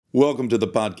Welcome to the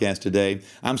podcast today.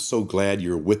 I'm so glad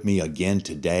you're with me again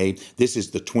today. This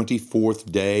is the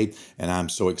 24th day, and I'm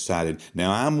so excited.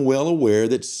 Now, I'm well aware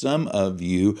that some of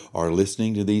you are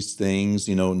listening to these things,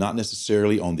 not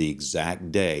necessarily on the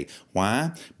exact day.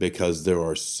 Why? Because there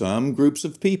are some groups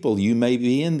of people, you may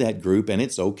be in that group, and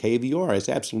it's okay if you are. It's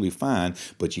absolutely fine,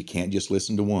 but you can't just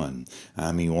listen to one.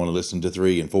 You want to listen to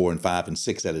 3 and 4 and 5 and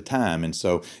 6 at a time. And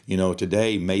so,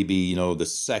 today may be, the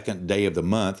second day of the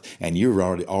month, and you're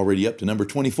already up to number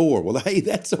 24. Well, hey,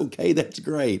 that's okay. That's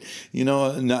great.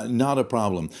 Not a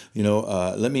problem.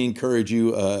 Let me encourage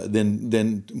you.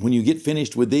 Then when you get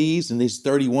finished with these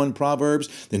 31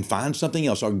 Proverbs, then find something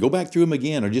else or go back through them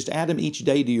again or just add them each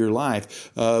day to your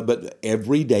life. But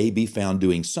every day be found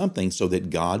doing something so that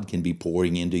God can be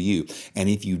pouring into you. And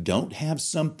if you don't have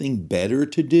something better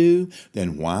to do,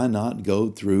 then why not go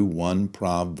through one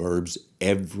Proverbs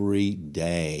every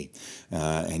day?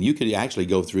 And you could actually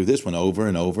go through this one over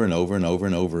and over and over and over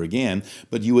and over again,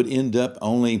 but you would end up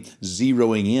only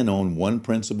zeroing in on one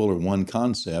principle or one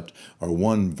concept or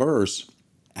one verse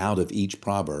out of each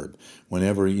proverb.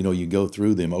 Whenever you go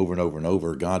through them over and over and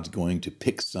over, God's going to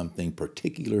pick something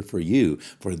particular for you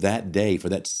for that day, for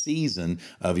that season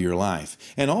of your life.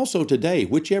 And also today,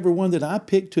 whichever one that I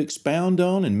pick to expound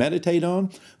on and meditate on,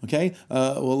 okay,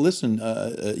 listen,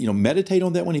 meditate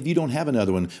on that one if you don't have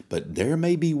another one, but there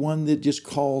may be one that just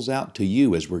calls out to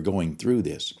you as we're going through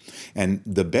this. And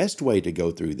the best way to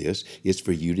go through this is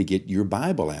for you to get your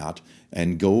Bible out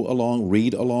and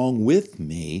read along with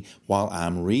me while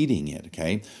I'm reading it,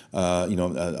 okay?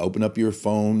 Open up your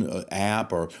phone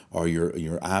app or your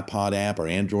iPod app or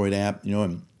Android app,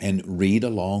 and read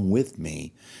along with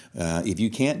me. If you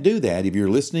can't do that, if you're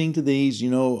listening to these,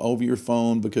 over your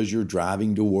phone because you're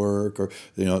driving to work or,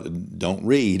 don't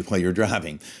read while you're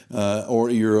driving, or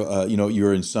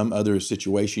you're in some other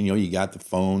situation, you got the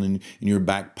phone in your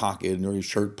back pocket or your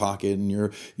shirt pocket and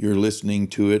you're listening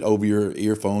to it over your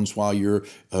earphones while you're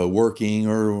working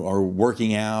or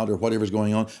working out or whatever's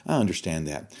going on. I understand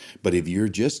that. But if you're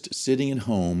just sitting at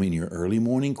home in your early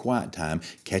morning quiet time,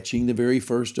 catching the very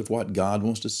first of what God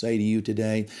wants to say to you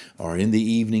today, or in the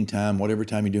evening time, whatever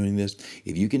time you're doing this,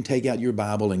 if you can take out your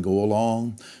Bible and go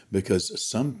along, because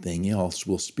something else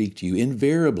will speak to you.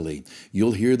 Invariably,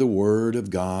 you'll hear the Word of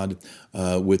God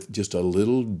with just a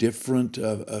little different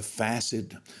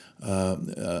facet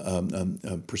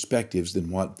perspectives than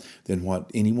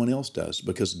what anyone else does,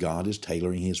 because God is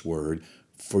tailoring His Word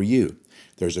for you.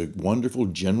 There's a wonderful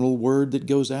general word that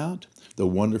goes out, the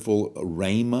wonderful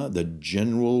rhema, the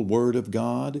general word of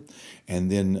God,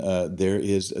 and then there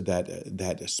is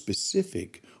that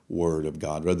specific word of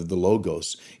God. Rather, the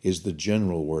logos is the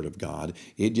general word of God.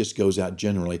 It just goes out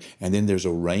generally, and then there's a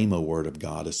rhema word of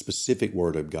God, a specific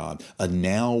word of God, a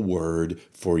now word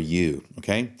for you.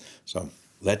 Okay, so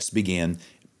let's begin.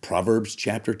 Proverbs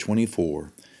chapter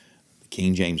 24, the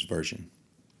King James Version.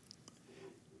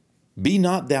 Be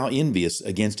not thou envious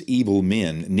against evil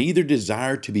men, neither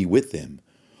desire to be with them.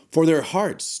 For their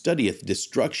heart studieth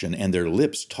destruction, and their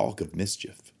lips talk of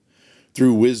mischief.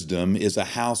 Through wisdom is a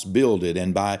house builded,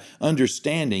 and by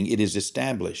understanding it is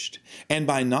established. And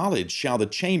by knowledge shall the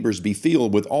chambers be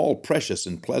filled with all precious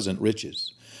and pleasant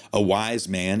riches. A wise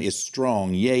man is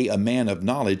strong, yea, a man of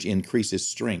knowledge increases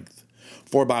strength.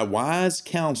 For by wise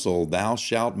counsel thou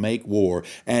shalt make war,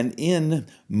 and in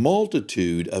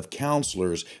multitude of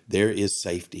counselors there is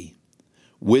safety.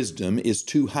 Wisdom is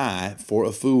too high for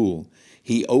a fool.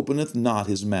 He openeth not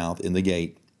his mouth in the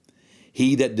gate.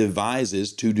 He that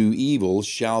devises to do evil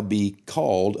shall be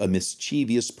called a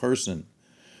mischievous person.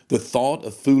 The thought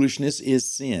of foolishness is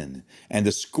sin, and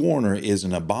the scorner is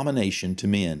an abomination to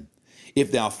men. If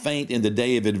thou faint in the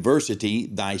day of adversity,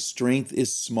 thy strength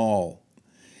is small.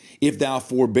 If thou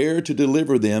forbear to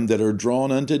deliver them that are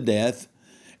drawn unto death,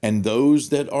 and those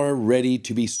that are ready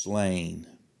to be slain.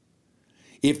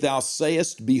 If thou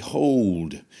sayest,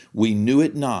 Behold, we knew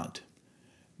it not,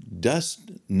 dost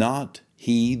not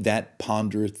he that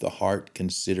pondereth the heart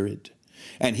consider it?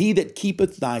 And he that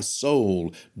keepeth thy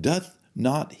soul, doth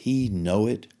not he know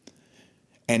it?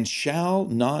 And shall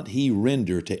not he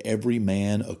render to every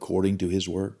man according to his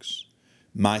works?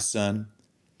 My son,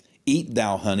 eat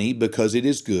thou honey, because it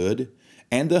is good,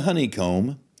 and the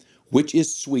honeycomb, which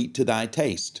is sweet to thy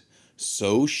taste.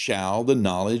 So shall the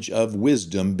knowledge of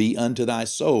wisdom be unto thy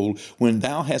soul. When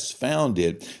thou hast found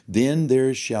it, then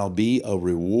there shall be a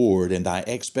reward, and thy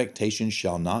expectation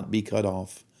shall not be cut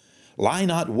off. Lie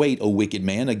not wait, O wicked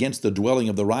man, against the dwelling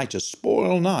of the righteous.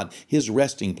 Spoil not his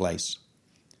resting place.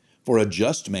 For a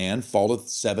just man falleth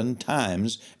 7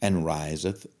 times and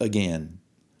riseth again.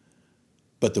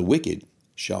 But the wicked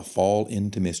shall fall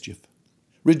into mischief.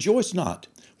 Rejoice not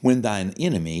when thine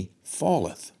enemy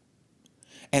falleth.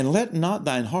 And let not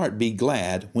thine heart be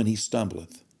glad when he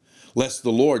stumbleth, lest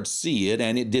the Lord see it,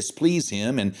 and it displease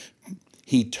him, and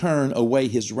he turn away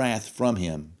his wrath from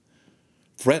him.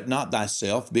 Fret not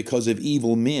thyself because of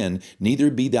evil men, neither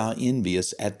be thou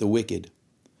envious at the wicked.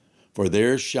 For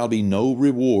there shall be no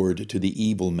reward to the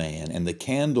evil man, and the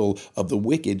candle of the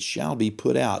wicked shall be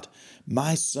put out.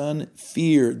 My son,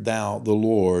 fear thou the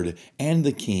Lord and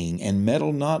the king, and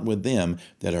meddle not with them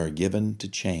that are given to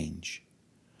change.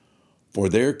 For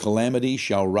their calamity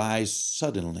shall rise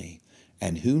suddenly,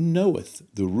 and who knoweth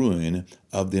the ruin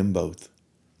of them both?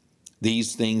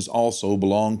 These things also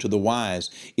belong to the wise.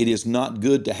 It is not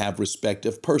good to have respect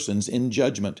of persons in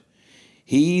judgment.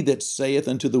 He that saith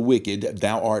unto the wicked,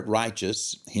 Thou art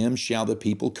righteous, him shall the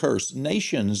people curse.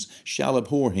 Nations shall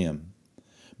abhor him.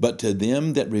 But to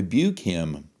them that rebuke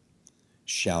him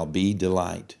shall be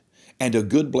delight, and a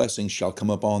good blessing shall come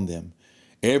upon them.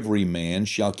 Every man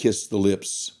shall kiss the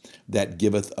lips that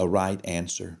giveth a right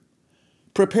answer.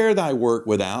 Prepare thy work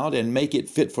without, and make it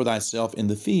fit for thyself in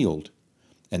the field,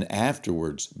 and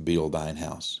afterwards build thine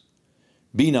house.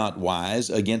 Be not wise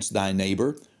against thy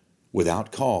neighbor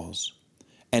without cause,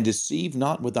 and deceive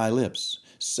not with thy lips.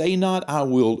 Say not, I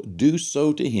will do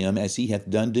so to him as he hath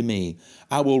done to me.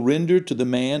 I will render to the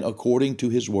man according to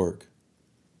his work.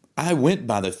 I went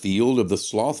by the field of the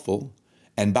slothful,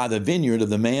 and by the vineyard of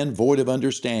the man void of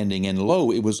understanding, and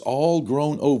lo, it was all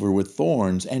grown over with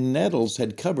thorns, and nettles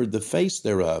had covered the face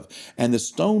thereof, and the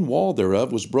stone wall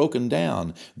thereof was broken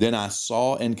down. Then I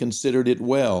saw and considered it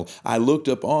well. I looked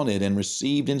upon it and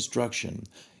received instruction.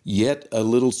 Yet a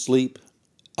little sleep,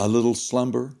 a little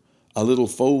slumber, a little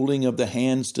folding of the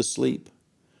hands to sleep.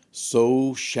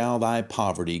 So shall thy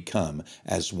poverty come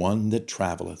as one that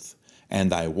travelleth,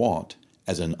 and thy want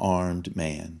as an armed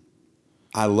man.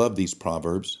 I love these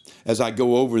proverbs. As I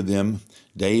go over them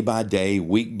day by day,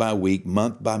 week by week,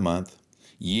 month by month,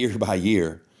 year by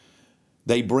year,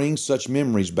 they bring such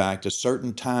memories back to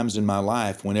certain times in my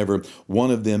life whenever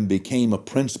one of them became a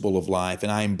principle of life,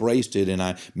 and I embraced it and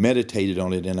I meditated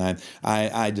on it, and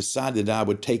I decided that I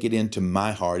would take it into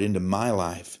my heart, into my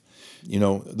life. You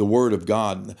know, the Word of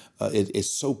God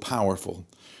is so powerful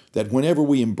that whenever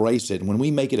we embrace it, when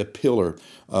we make it a pillar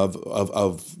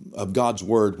of God's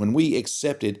Word, when we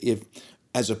accept it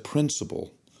as a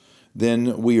principle,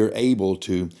 then we are able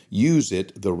to use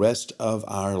it the rest of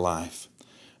our life.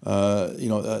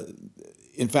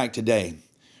 In fact, today,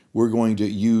 we're going to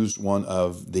use one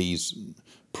of these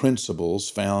principles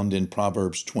found in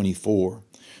Proverbs 24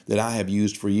 that I have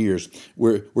used for years.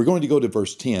 We're going to go to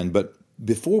verse 10, but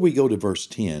before we go to verse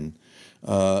 10,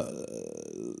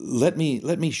 let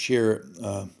me share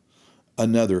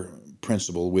another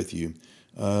principle with you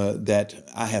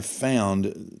that I have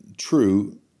found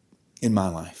true in my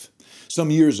life. Some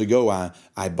years ago,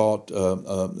 I bought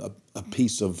a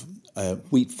piece of a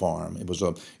wheat farm. It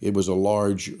was a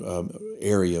large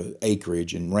area,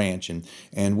 acreage and ranch,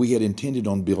 and we had intended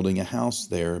on building a house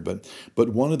there. But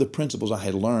one of the principles I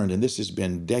had learned, and this has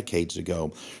been decades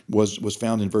ago, was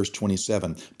found in verse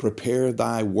 27. Prepare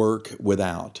thy work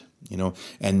without,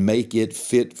 and make it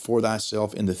fit for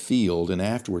thyself in the field, and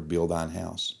afterward build thine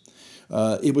house.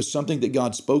 It was something that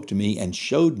God spoke to me and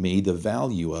showed me the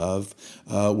value of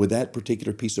with that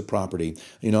particular piece of property.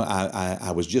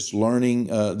 I was just learning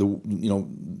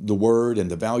the Word and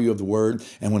the value of the Word.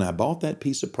 And when I bought that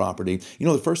piece of property,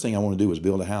 the first thing I want to do was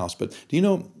build a house. But do you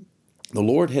know, the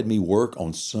Lord had me work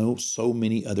on so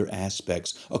many other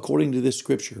aspects according to this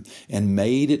scripture and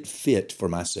made it fit for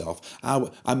myself.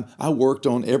 I worked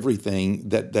on everything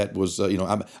that was,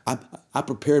 I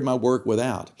prepared my work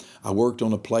without. I worked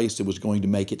on a place that was going to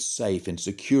make it safe and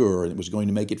secure, and it was going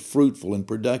to make it fruitful and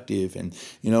productive, and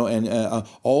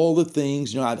all the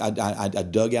things. I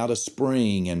dug out a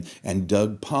spring and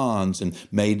dug ponds and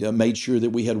made sure that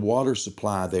we had water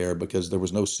supply there because there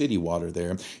was no city water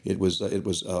there. It was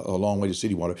a long way to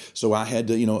city water, so I had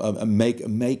to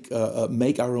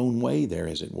make our own way there,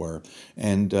 as it were,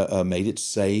 and made it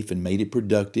safe and made it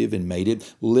productive and made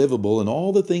it livable and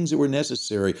all the things that were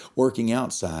necessary working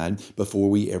outside before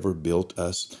we ever built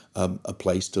us a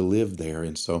place to live there.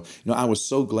 And so, I was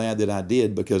so glad that I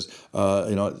did because,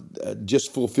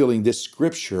 just fulfilling this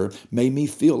scripture made me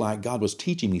feel like God was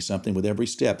teaching me something with every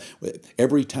step.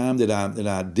 Every time that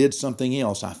I did something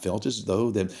else, I felt as though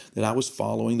that I was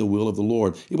following the will of the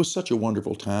Lord. It was such a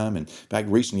wonderful time. And in fact,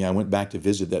 recently I went back to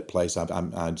visit that place.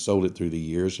 I'd sold it through the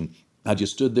years, and I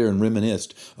just stood there and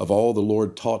reminisced of all the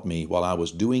Lord taught me while I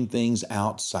was doing things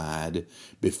outside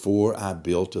before I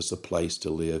built us a place to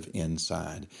live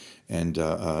inside. And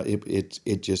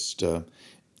it just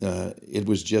it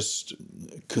was just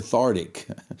cathartic,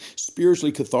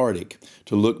 spiritually cathartic,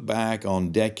 to look back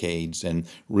on decades and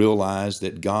realize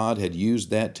that God had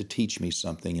used that to teach me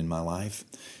something in my life.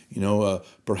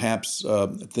 Perhaps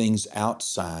things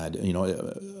outside,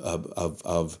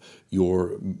 of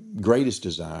your greatest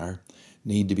desire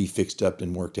need to be fixed up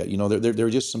and worked out. There are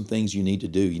just some things you need to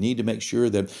do. You need to make sure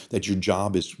that your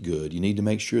job is good. You need to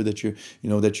make sure that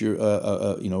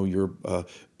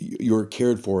you're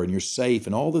cared for and you're safe,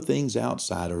 and all the things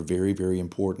outside are very, very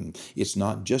important. It's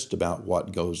not just about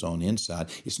what goes on inside.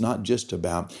 It's not just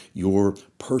about your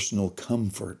personal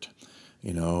comfort.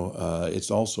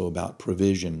 It's also about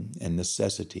provision and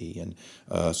necessity and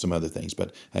some other things.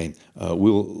 But hey,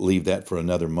 we'll leave that for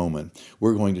another moment.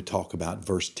 We're going to talk about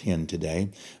verse 10 today.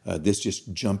 This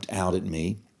just jumped out at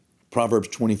me. Proverbs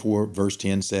 24, verse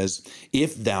 10 says,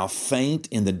 "If thou faint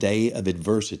in the day of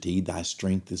adversity, thy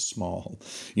strength is small."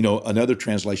 Another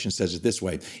translation says it this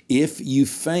way: "If you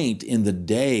faint in the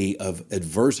day of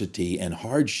adversity and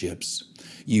hardships,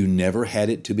 you never had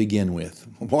it to begin with."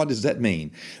 What does that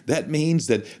mean? That means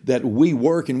that we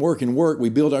work and work and work. We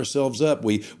build ourselves up.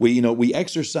 We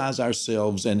exercise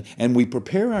ourselves and we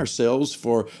prepare ourselves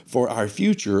for our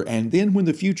future. And then when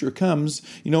the future comes,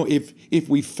 if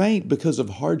we faint because of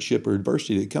hardship or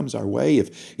adversity that comes our way,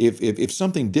 if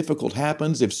something difficult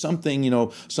happens, if something,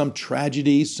 some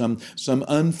tragedy, some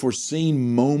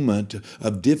unforeseen moment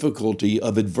of difficulty,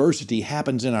 of adversity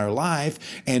happens in our life,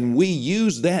 and we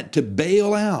use that to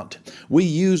bail out, we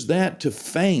use that to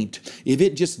faint, if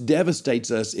it just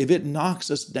devastates us, if it knocks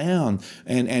us down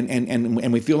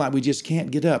and we feel like we just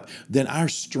can't get up, then our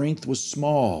strength was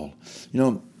small.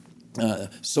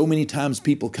 So many times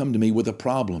people come to me with a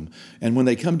problem. And when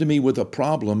they come to me with a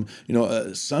problem,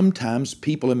 sometimes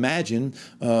people imagine,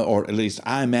 or at least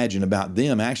I imagine about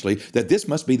them actually, that this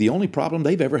must be the only problem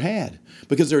they've ever had.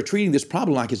 Because they're treating this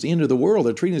problem like it's the end of the world.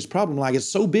 They're treating this problem like it's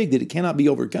so big that it cannot be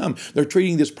overcome. They're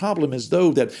treating this problem as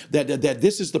though that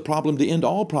this is the problem to end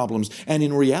all problems. And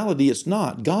in reality, it's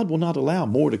not. God will not allow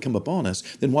more to come upon us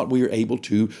than what we are able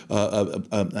to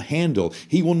handle.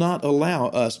 He will not allow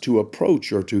us to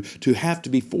approach or to have to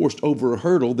be forced over a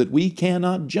hurdle that we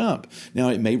cannot jump. Now,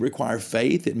 it may require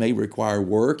faith, it may require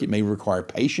work, it may require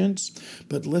patience,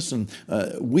 but listen,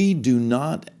 we do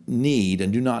not need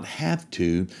and do not have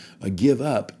to give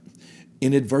up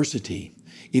in adversity.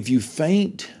 If you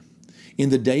faint in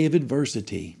the day of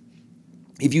adversity,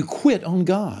 if you quit on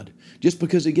God just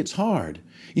because it gets hard,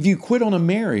 if you quit on a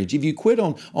marriage, if you quit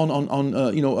on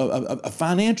a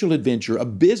financial adventure, a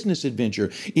business adventure,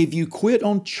 if you quit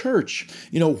on church,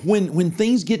 when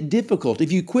things get difficult, if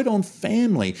you quit on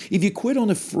family, if you quit on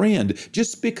a friend,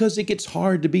 just because it gets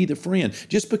hard to be the friend,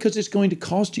 just because it's going to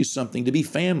cost you something to be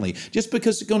family, just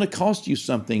because it's going to cost you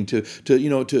something to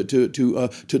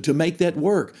make that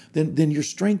work, then your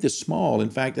strength is small. In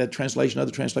fact, other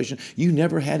translation, you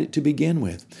never had it to begin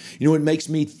with. It makes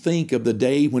me think of the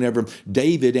day whenever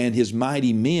David and his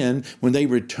mighty men, when they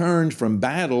returned from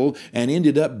battle and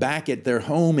ended up back at their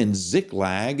home in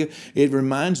Ziklag. It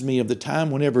reminds me of the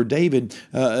time whenever David,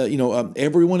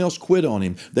 everyone else quit on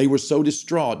him. They were so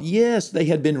distraught. Yes, they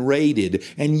had been raided,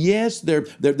 and yes,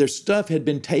 their stuff had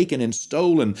been taken and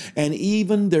stolen, and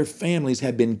even their families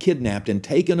had been kidnapped and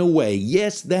taken away.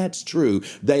 Yes, that's true.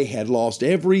 They had lost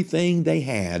everything they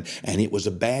had, and it was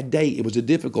a bad day. It was a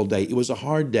difficult day. It was a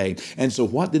hard day. And so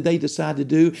what did they decide to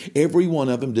do? Every one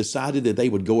of them decided that they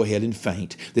would go ahead and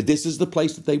faint, that this is the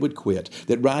place that they would quit,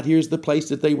 that right here is the place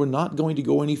that they were not going to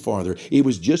go any farther. It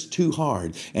was just too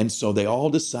hard. And so they all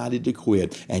decided to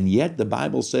quit. And yet the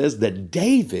Bible says that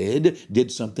David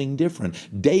did something different.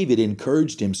 David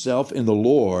encouraged himself in the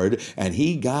Lord, and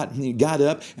he got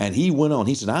up and he went on.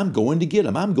 He said, I'm going to get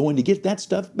them. I'm going to get that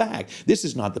stuff back. This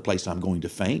is not the place I'm going to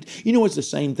faint. It's the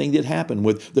same thing that happened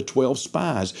with the 12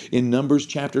 spies in Numbers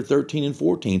chapter 13 and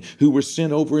 14, who were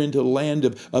sent over into the land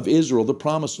of Israel, the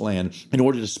promised land, in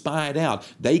order to spy it out.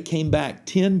 They came back.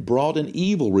 10 brought an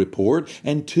evil report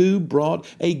and 2 brought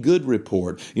a good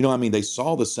report. They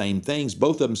saw the same things.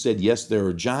 Both of them said, yes, there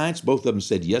are giants. Both of them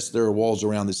said, yes, there are walls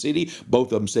around the city.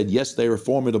 Both of them said, yes, they are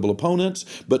formidable opponents.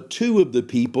 But 2 of the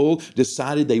people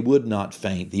decided they would not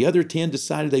faint. The other 10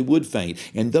 decided they would faint.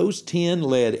 And those 10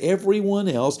 led everyone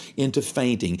else into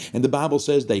fainting. And the Bible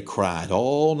says they cried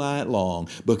all night long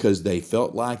because they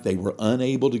felt like they were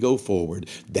unable to go forward. forward.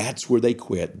 That's where they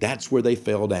quit. That's where they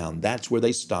fell down. That's where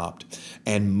they stopped.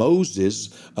 And Moses,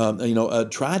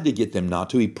 tried to get them not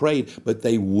to. He prayed, but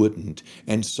they wouldn't.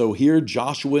 And so here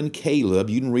Joshua and Caleb,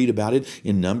 you can read about it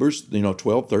in Numbers,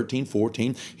 12, 13,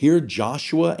 14. Here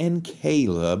Joshua and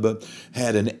Caleb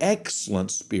had an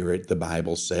excellent spirit, the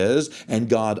Bible says, and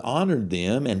God honored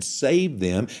them and saved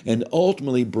them and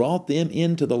ultimately brought them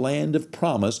into the land of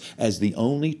promise as the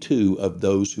only two of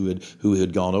those who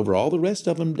had gone over. All the rest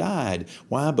of them died.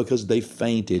 Why? Because they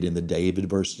fainted in the day of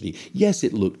adversity. Yes,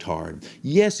 it looked hard.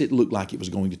 Yes, it looked like it was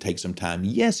going to take some time.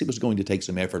 Yes, it was going to take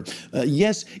some effort.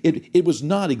 Yes, it was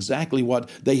not exactly what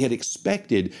they had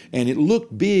expected, and it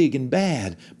looked big and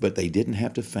bad, but they didn't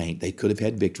have to faint. They could have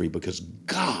had victory because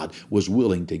God was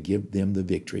willing to give them the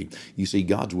victory. You see,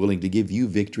 God's willing to give you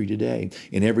victory today.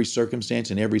 In every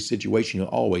circumstance, in every situation, He'll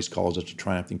always cause us to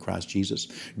triumph in Christ Jesus.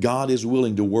 God is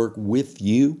willing to work with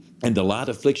you, and the light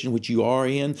affliction which you are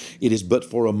in, it is but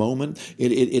for a moment.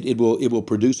 It will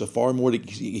produce a far more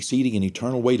exceeding and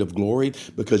eternal weight of glory,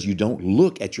 because you don't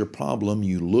look at your problem,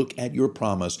 you look at your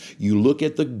promise. You look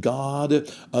at the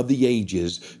God of the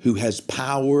ages who has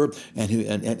power and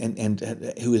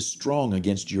who is strong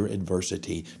against your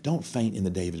adversity. Don't faint in the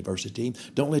day of adversity.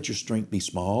 Don't let your strength be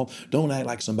small. Don't act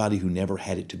like somebody who never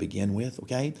had it to begin with,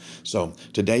 okay? So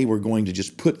today we're going to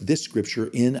just put this scripture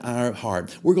in our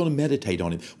heart. We're going to meditate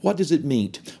on it. What does it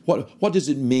mean? What does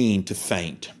it mean to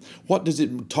faint? What is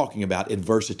it talking about?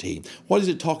 Adversity. What is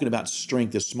it talking about?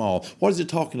 Strength is small. What is it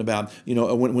talking about?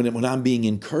 When I'm being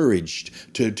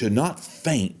encouraged to not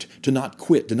faint, to not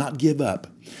quit, to not give up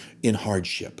in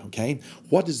hardship, okay?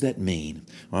 What does that mean?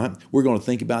 All right, we're going to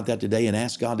think about that today and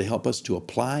ask God to help us to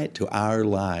apply it to our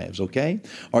lives, okay?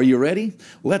 Are you ready?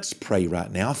 Let's pray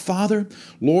right now. Father,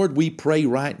 Lord, we pray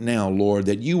right now, Lord,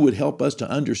 that you would help us to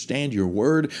understand your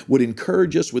word, would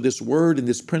encourage us with this word and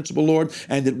this principle, Lord,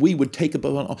 and that we would take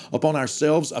upon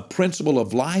ourselves a principle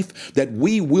of life that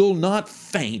we will not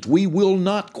faint, we will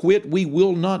not quit, we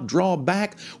will not draw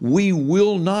back, we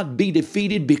will not be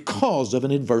defeated because of an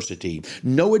adversity.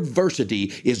 No adversity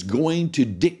is going to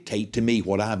dictate to me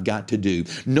what I've got to do.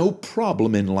 No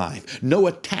problem in life, no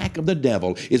attack of the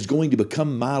devil is going to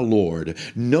become my Lord.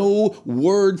 No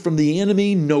word from the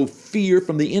enemy, no fear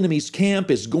from the enemy's camp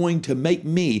is going to make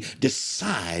me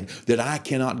decide that I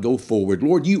cannot go forward.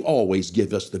 Lord, you always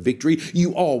give us the victory.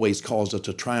 You always cause us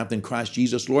to triumph in Christ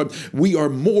Jesus, Lord. We are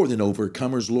more than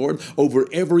overcomers, Lord, over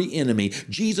every enemy.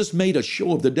 Jesus made a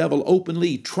show of the devil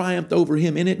openly, triumphed over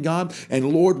him in it, God.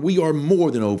 And Lord, we are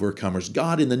more than overcomers.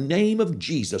 God, in the name of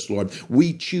Jesus, Lord,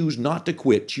 we choose not to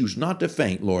quit, choose not to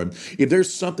faint, Lord. If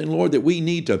there's something, Lord, that we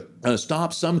need to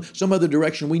stop, some other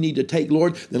direction we need to take,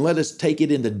 Lord, then let us take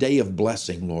it in the day of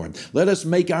blessing, Lord. Let us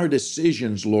make our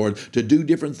decisions, Lord, to do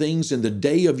different things in the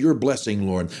day of your blessing,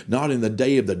 Lord, not in the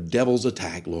day of the devil's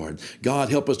attack, Lord. God,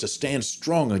 help us to stand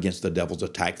strong against the devil's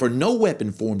attack, for no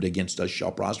weapon formed against us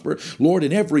shall prosper. Lord,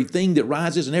 in everything that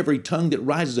rises and every tongue that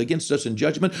rises against us in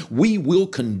judgment, we will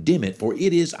condemn it, for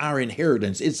it is our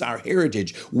inheritance. It's our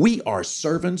heritage. We are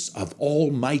servants of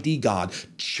Almighty God,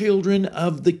 children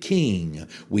of the King.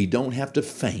 We don't have to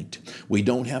faint. We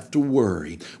don't have to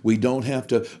worry. We don't have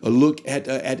to look at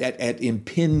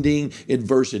impending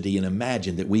adversity and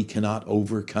imagine that we cannot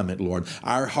overcome it, Lord.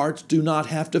 Our hearts do not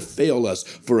have to fail us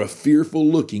for a fearful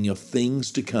looking of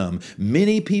things to come.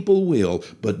 Many people will,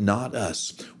 but not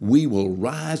us. We will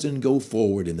rise and go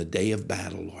forward in the day of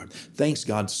battle, Lord. Thanks,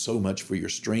 God, so much for your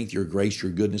strength, your grace,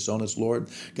 your goodness on us, Lord.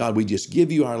 God, we just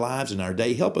give you our lives and our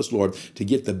day. Help us, Lord, to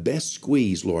get the best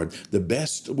squeeze, Lord, the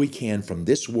best we can from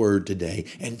this word today.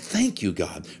 And thank you,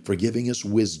 God, for giving us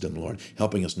wisdom, Lord,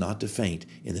 helping us not to faint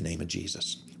in the name of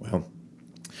Jesus. Well,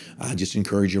 I just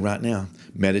encourage you right now,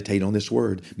 meditate on this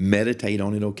word. Meditate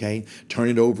on it, okay? Turn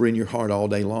it over in your heart all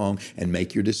day long and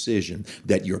make your decision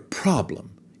that your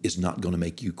problem is not going to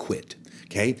make you quit.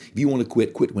 Okay? If you want to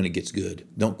quit, quit when it gets good.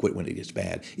 Don't quit when it gets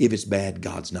bad. If it's bad,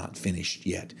 God's not finished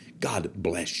yet. God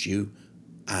bless you.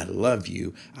 I love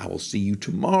you. I will see you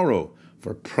tomorrow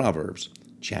for Proverbs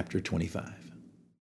chapter 25.